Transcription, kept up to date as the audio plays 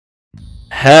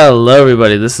Hello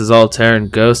everybody, this is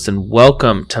AlteranGhost and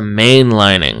welcome to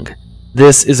Mainlining.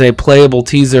 This is a playable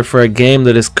teaser for a game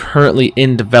that is currently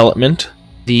in development.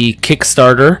 The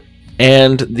Kickstarter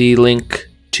and the link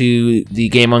to the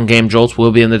game on Game Jolt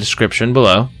will be in the description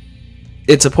below.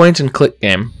 It's a point-and-click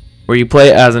game where you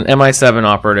play as an MI7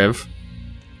 operative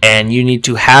and you need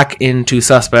to hack into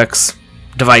suspects'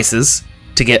 devices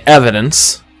to get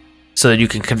evidence so that you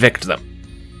can convict them.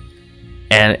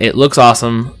 And it looks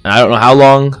awesome. I don't know how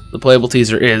long the playable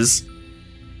teaser is,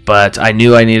 but I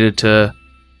knew I needed to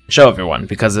show everyone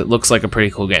because it looks like a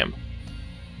pretty cool game.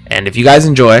 And if you guys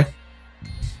enjoy,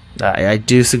 I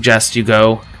do suggest you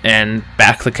go and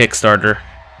back the Kickstarter.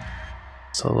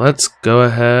 So let's go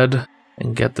ahead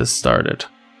and get this started.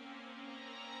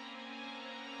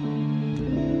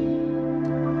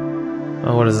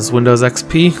 Oh, what is this, Windows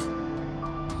XP?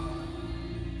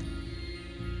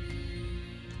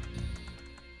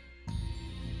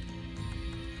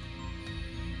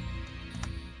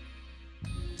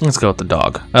 Let's go with the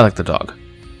dog. I like the dog.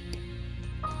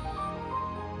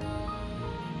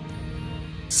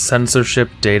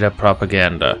 Censorship data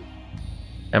propaganda.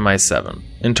 MI7.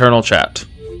 Internal chat.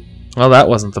 Well, that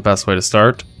wasn't the best way to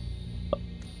start.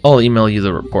 I'll email you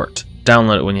the report.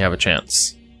 Download it when you have a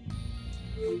chance.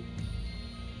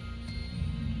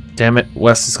 Damn it,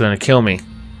 West is going to kill me.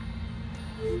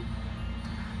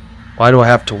 Why do I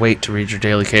have to wait to read your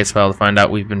daily case file to find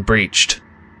out we've been breached?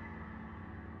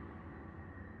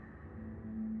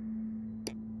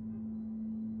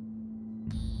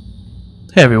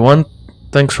 Hey everyone,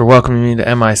 thanks for welcoming me to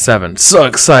MI7. So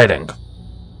exciting!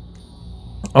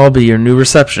 I'll be your new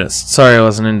receptionist. Sorry I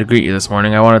wasn't in to greet you this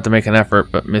morning. I wanted to make an effort,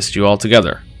 but missed you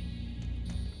altogether.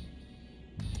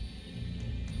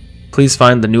 Please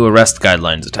find the new arrest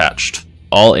guidelines attached.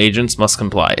 All agents must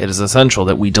comply. It is essential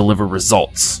that we deliver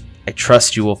results. I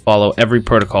trust you will follow every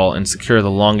protocol and secure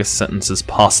the longest sentences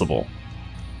possible.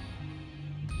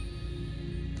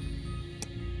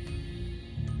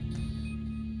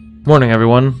 Morning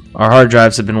everyone. Our hard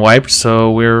drives have been wiped,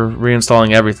 so we're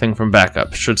reinstalling everything from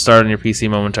backup. Should start on your PC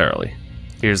momentarily.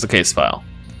 Here's the case file.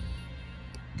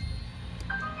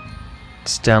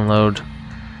 Let's download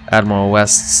Admiral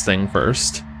West's thing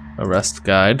first. Arrest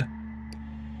guide.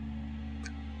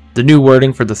 The new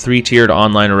wording for the three-tiered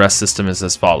online arrest system is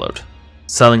as followed.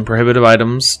 Selling prohibited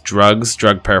items, drugs,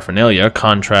 drug paraphernalia,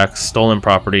 contracts, stolen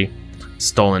property,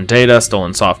 stolen data,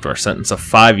 stolen software. Sentence of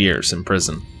 5 years in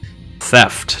prison.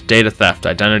 Theft, data theft,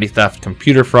 identity theft,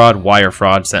 computer fraud, wire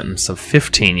fraud, sentence of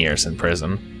 15 years in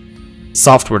prison.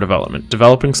 Software development,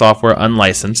 developing software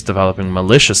unlicensed, developing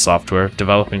malicious software,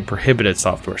 developing prohibited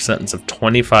software, sentence of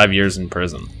 25 years in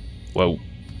prison. Whoa.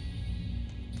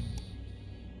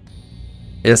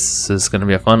 This is going to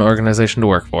be a fun organization to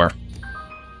work for.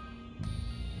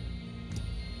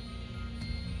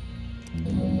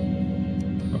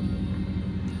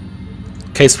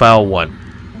 Case File 1.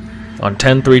 On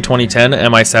 10/3/2010,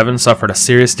 MI7 suffered a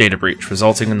serious data breach,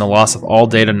 resulting in the loss of all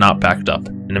data not backed up.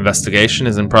 An investigation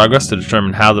is in progress to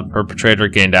determine how the perpetrator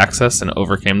gained access and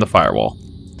overcame the firewall.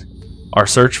 Our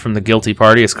search from the guilty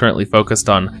party is currently focused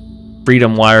on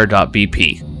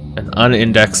freedomwire.bp, an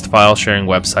unindexed file-sharing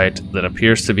website that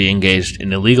appears to be engaged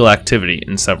in illegal activity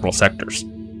in several sectors.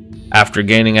 After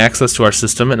gaining access to our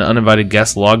system, an uninvited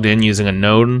guest logged in using a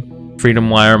known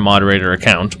FreedomWire moderator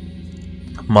account,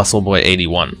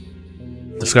 MuscleBoy81.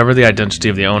 Discover the identity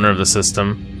of the owner of the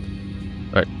system,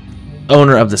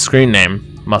 owner of the screen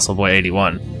name,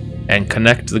 MuscleBoy81, and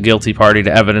connect the guilty party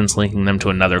to evidence linking them to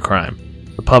another crime.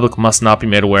 The public must not be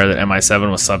made aware that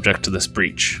MI7 was subject to this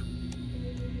breach.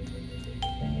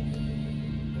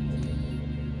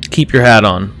 Keep your hat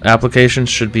on. Applications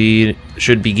should begin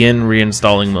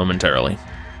reinstalling momentarily.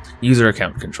 User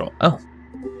account control. Oh,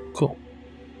 cool.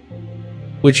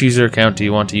 Which user account do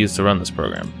you want to use to run this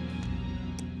program?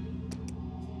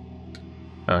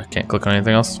 I can't click on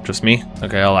anything else? Just me?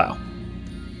 Okay, allow.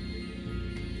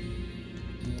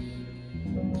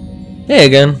 Hey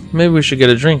again, maybe we should get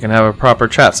a drink and have a proper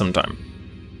chat sometime.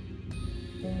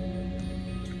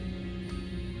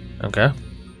 Okay.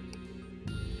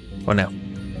 What now?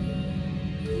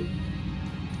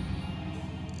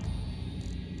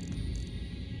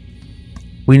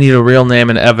 We need a real name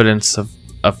and evidence of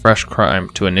a fresh crime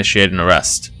to initiate an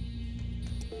arrest.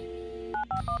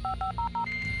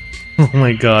 Oh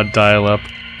my god, dial up.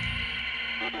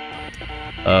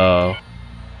 Oh,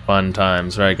 fun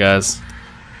times, right guys?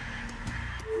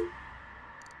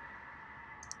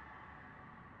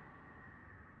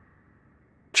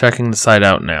 Checking the site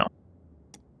out now.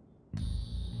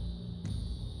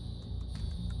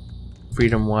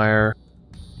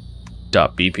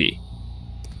 FreedomWire.bp.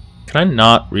 Can I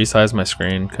not resize my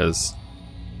screen? Because...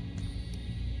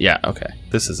 yeah, okay.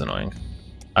 This is annoying.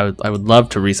 I would love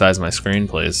to resize my screen,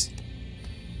 please.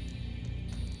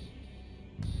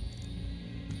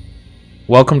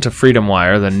 Welcome to Freedom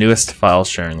Wire, the newest file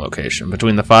sharing location.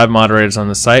 Between the 5 moderators on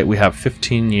the site, we have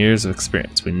 15 years of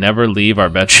experience. We never leave our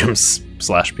bedrooms /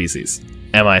 PCs.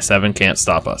 MI7 can't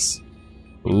stop us.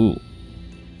 Ooh.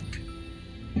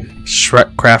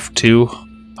 Shrekcraft 2,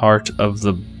 Heart of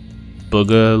the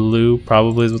Boogaloo,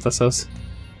 probably is what that says.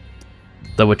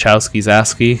 The Wachowski's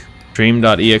ASCII,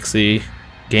 Dream.exe,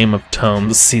 Game of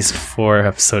Tomes, Season 4,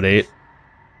 Episode 8.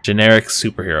 Generic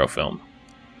superhero film.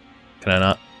 Can I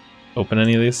not open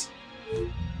any of these?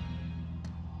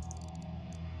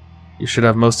 You should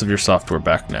have most of your software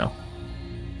back now.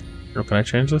 Or can I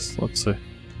change this? Let's see.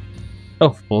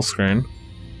 Oh, full screen.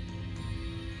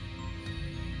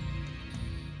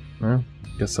 Well,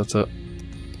 guess that's it.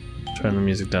 Turn the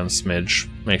music down a smidge.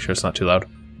 Make sure it's not too loud.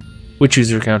 Which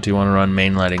user account do you want to run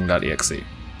mainlining.exe?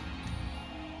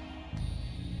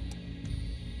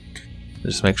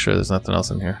 Just make sure there's nothing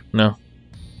else in here. No?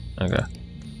 Okay.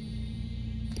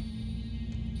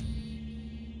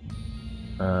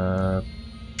 The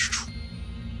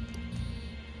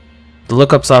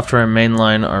lookup software and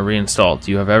mainline are reinstalled.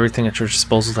 You have everything at your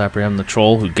disposal to apprehend the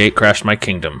troll who gatecrashed my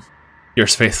kingdom.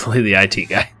 Yours faithfully, the IT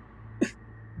guy.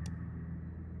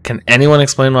 Can anyone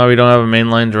explain why we don't have a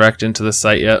mainline direct into this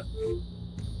site yet?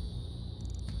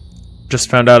 Just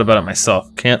found out about it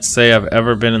myself. Can't say I've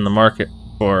ever been in the market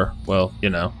for, well, you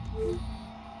know.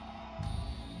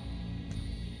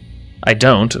 I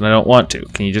don't, and I don't want to.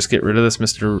 Can you just get rid of this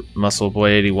Mr. Muscle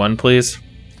Boy 81, please?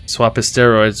 Swap his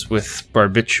steroids with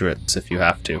barbiturates if you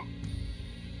have to.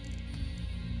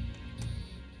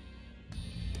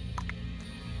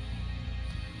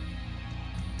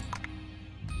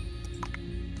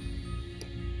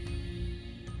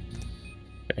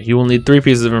 You will need 3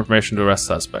 pieces of information to arrest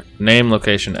suspect. Name,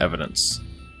 location, evidence.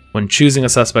 When choosing a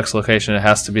suspect's location, it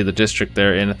has to be the district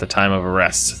they're in at the time of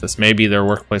arrest. This may be their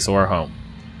workplace or home.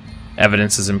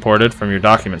 Evidence is imported from your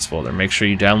documents folder. Make sure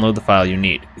you download the file you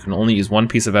need. You can only use 1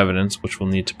 piece of evidence, which will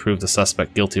need to prove the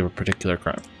suspect guilty of a particular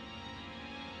crime.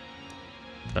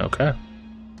 Okay.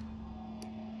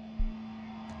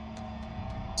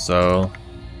 So...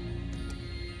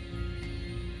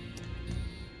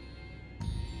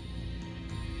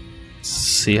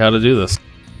 see how to do this.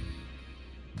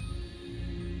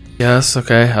 Yes,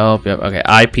 okay, help, yep, okay.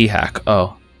 IP hack.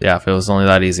 Oh, yeah, if it was only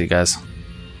that easy, guys.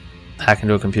 Hack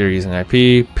into a computer using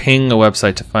IP, ping a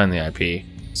website to find the IP,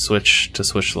 switch to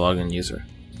switch the login user.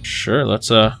 Sure, let's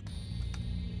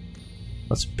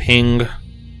ping. Oh,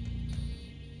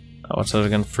 what's that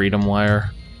again?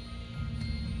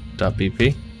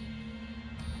 FreedomWire.bp.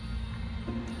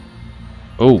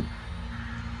 Oh.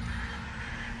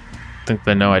 I think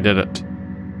they know I did it.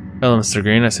 Hello, Mr.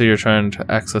 Green. I see you're trying to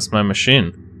access my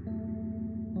machine.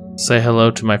 Say hello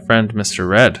to my friend, Mr.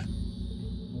 Red.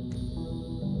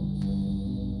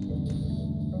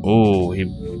 Oh, he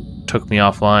took me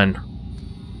offline.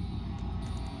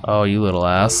 Oh, you little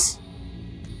ass.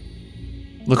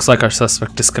 Looks like our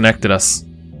suspect disconnected us.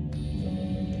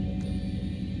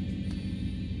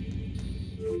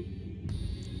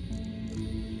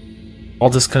 I'll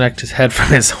disconnect his head from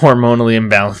his hormonally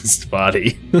imbalanced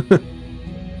body.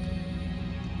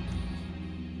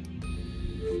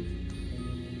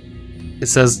 It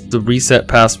says the reset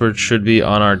password should be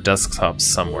on our desktops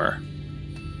somewhere.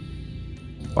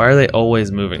 Why are they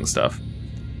always moving stuff?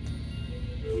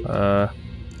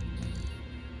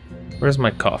 Where's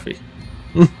my coffee?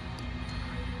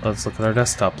 Let's look at our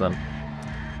desktop then.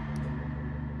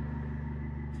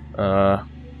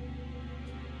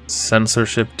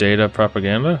 Censorship data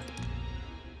propaganda?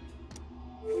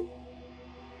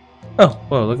 Oh,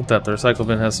 whoa, look at that. The recycle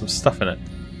bin has some stuff in it.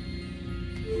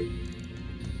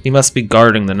 He must be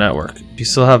guarding the network. If you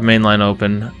still have mainline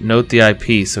open, note the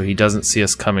IP so he doesn't see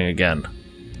us coming again.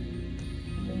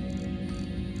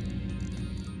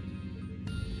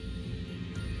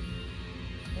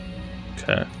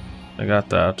 Okay, I got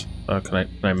that. Can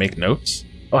I make notes?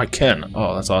 Oh, I can.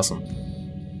 Oh, that's awesome.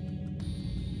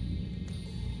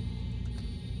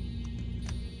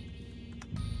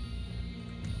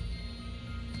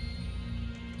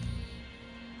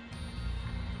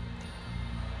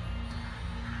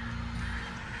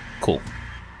 Cool.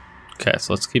 Okay,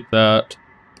 so let's keep that.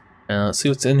 And let's see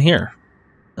what's in here.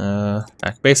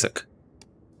 Act basic.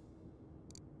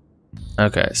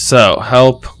 Okay, so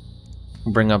help.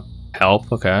 Bring up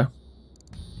help, okay.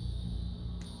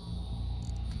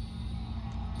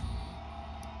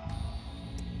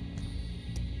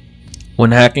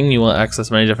 When hacking, you will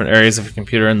access many different areas of your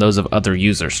computer and those of other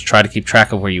users. Try to keep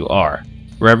track of where you are.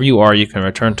 Wherever you are, you can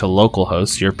return to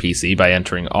localhost, your PC, by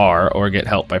entering R, or get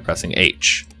help by pressing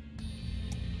H.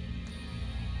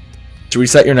 To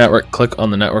reset your network, click on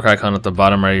the network icon at the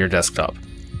bottom right of your desktop.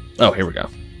 Oh, here we go.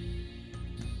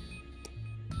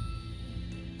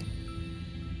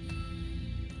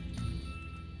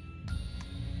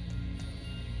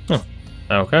 Huh.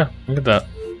 Okay, look at that.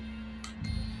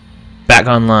 Back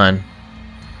online.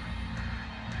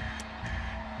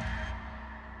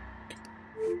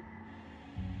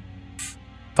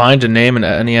 Find a name and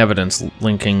any evidence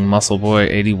linking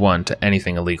MuscleBoy81 to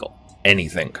anything illegal.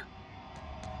 Anything.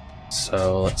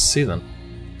 So, let's see then.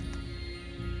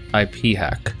 IP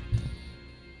hack.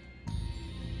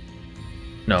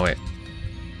 No, wait.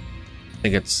 I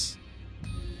think it's...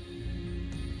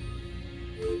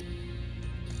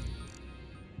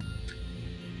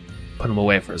 Put them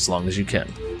away for as long as you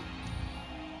can.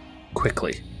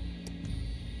 Quickly.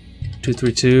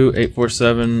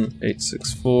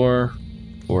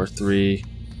 232-847-864-43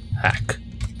 hack.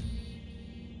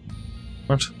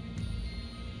 What?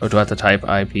 Oh, do I have to type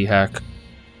IP hack?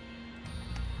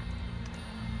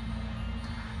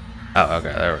 Oh,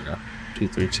 okay, there we go.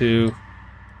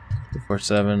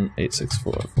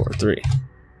 232-847-864-43.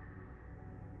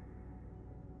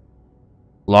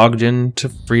 Logged in to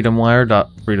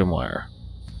freedomwire.freedomwire.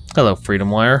 Hello,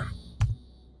 FreedomWire.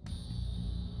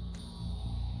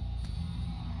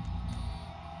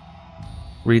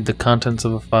 Read the contents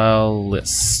of a file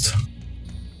list.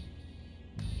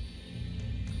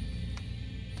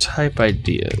 Type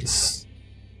ideas.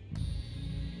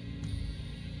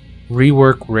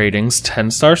 Rework ratings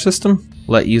 10-star system.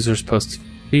 Let users post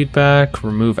feedback.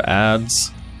 Remove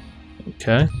ads.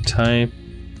 Okay. Type.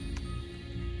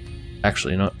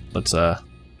 Actually, you know what? Let's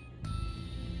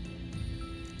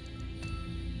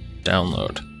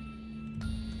download.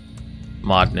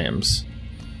 Mod names.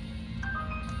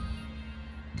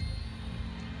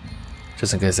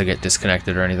 Just in case I get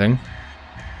disconnected or anything.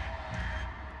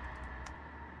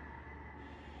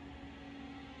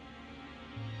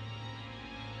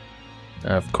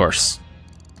 Of course.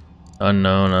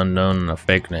 Unknown, and a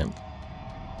fake name.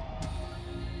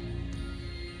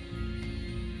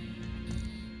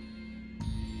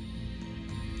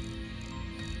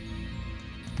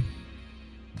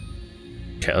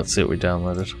 Okay, let's see what we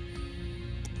downloaded.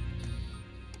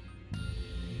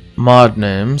 Mod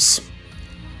names.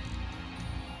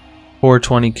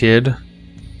 420 Kid,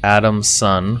 Adam's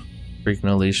Son, Freak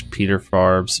No Leash, Peter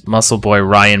Farbs, Muscle Boy,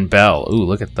 Ryan Bell. Ooh,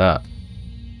 look at that.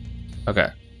 Okay,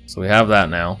 so we have that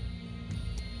now.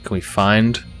 Can we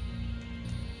find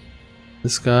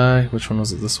this guy? Which one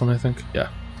was it? This one, I think? Yeah.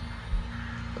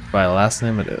 By last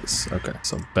name, it is. Okay,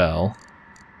 so Bell.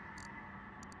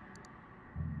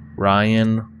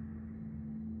 Ryan.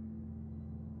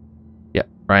 Yeah,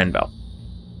 Ryan Bell.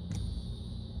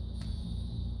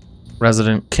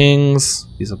 Resident Kings.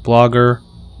 He's a blogger.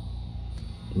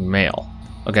 Male.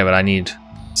 Okay, but I need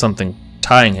something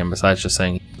tying him besides just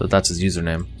saying that that's his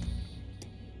username.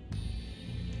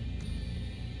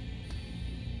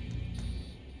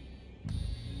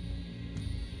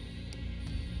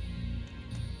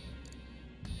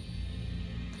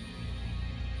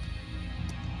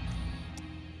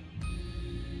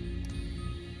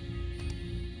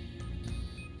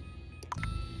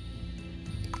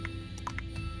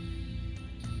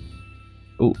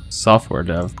 Ooh, software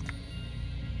dev.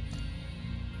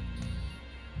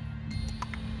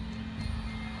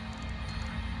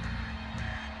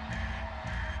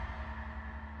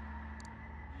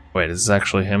 Wait, is this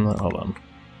actually him? Hold on.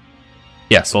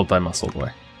 Yeah, sold by Muscle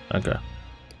Boy. Okay.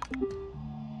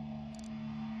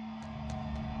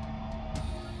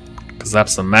 Because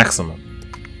that's the maximum.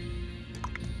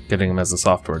 Getting him as a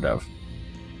software dev.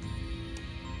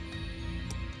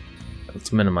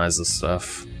 Let's minimize this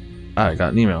stuff. Ah, I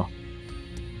got an email.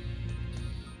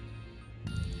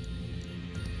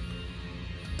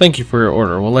 Thank you for your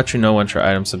order. We'll let you know once your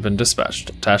items have been dispatched.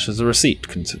 Attached is a receipt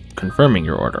confirming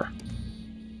your order.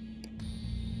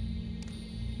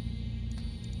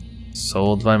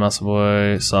 Sold by Muscle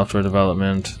Boy, software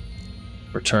development,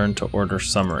 return to order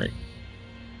summary.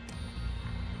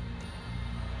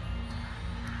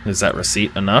 Is that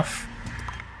receipt enough?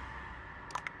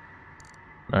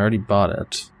 I already bought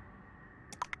it.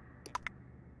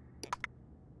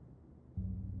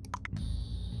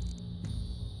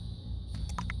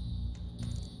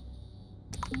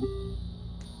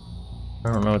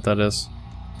 I don't know what that is.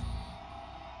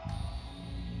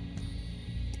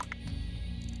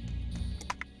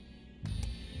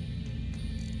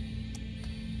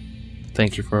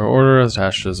 Thank you for your order.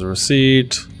 Attached as a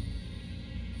receipt.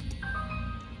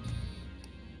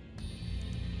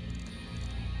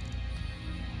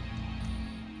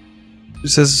 It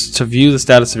says to view the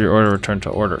status of your order, return to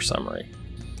order summary.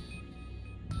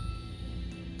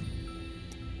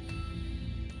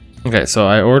 Okay, so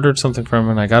I ordered something from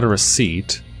him and I got a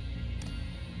receipt.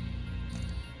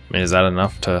 I mean, is that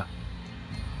enough to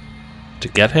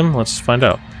get him? Let's find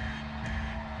out.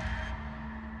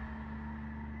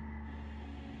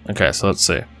 Okay, so let's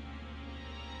see.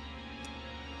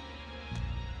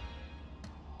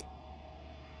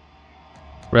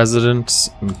 Residents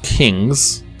and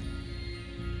Kings.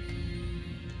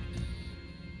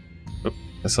 Oop,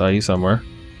 I saw you somewhere.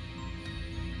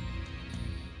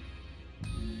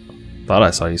 Thought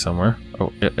I saw you somewhere.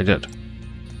 Oh, yeah, I did.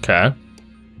 Okay.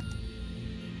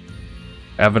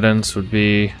 Evidence would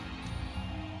be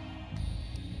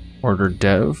order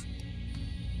dev.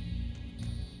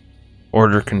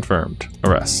 Order confirmed.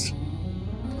 Arrest.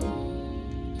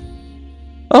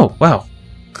 Oh, wow.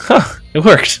 Huh, it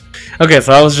worked. Okay,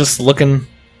 so I was just looking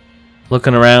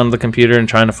around the computer and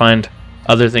trying to find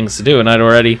other things to do, and I'd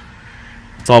already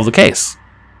solved the case.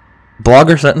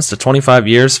 Blogger sentenced to 25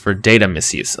 years for data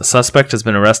misuse. A suspect has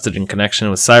been arrested in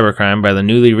connection with cybercrime by the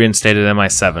newly reinstated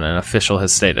MI7, an official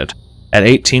has stated. At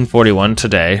 18:41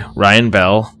 today, Ryan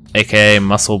Bell, aka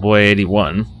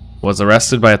Muscleboy81, was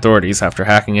arrested by authorities after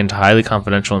hacking into highly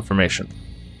confidential information.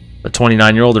 The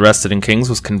 29-year-old arrested in Kings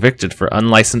was convicted for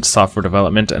unlicensed software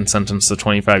development and sentenced to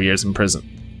 25 years in prison.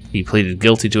 He pleaded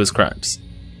guilty to his crimes.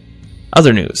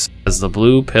 Other news. Has the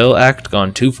Blue Pill Act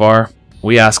gone too far?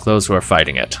 We ask those who are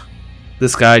fighting it.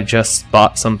 This guy just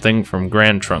bought something from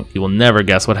Grand Trunk. You will never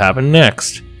guess what happened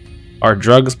next. Are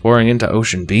drugs pouring into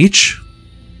Ocean Beach?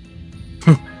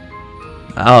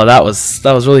 Oh, that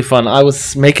was really fun. I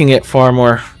was making it far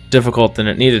more difficult than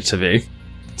it needed to be.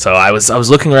 So I was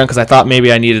looking around because I thought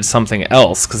maybe I needed something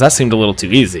else, because that seemed a little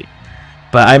too easy.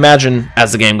 But I imagine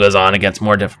as the game goes on, it gets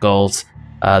more difficult.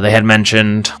 They had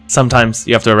mentioned sometimes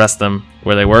you have to arrest them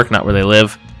where they work, not where they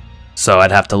live. So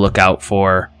I'd have to look out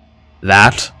for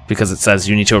that, because it says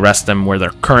you need to arrest them where they're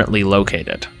currently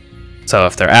located. So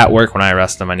if they're at work when I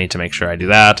arrest them, I need to make sure I do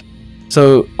that.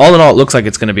 So all in all, it looks like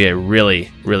it's going to be a really,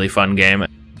 really fun game.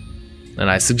 And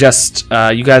I suggest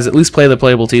you guys at least play the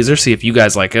playable teaser, see if you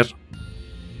guys like it.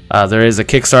 There is a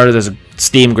Kickstarter, there's a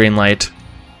Steam greenlight.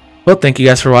 Well, thank you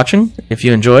guys for watching. If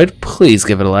you enjoyed, please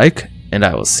give it a like, and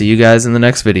I will see you guys in the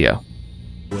next video.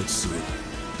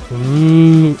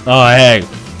 Oh, hey.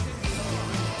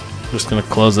 Just gonna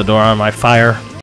close the door on my fire.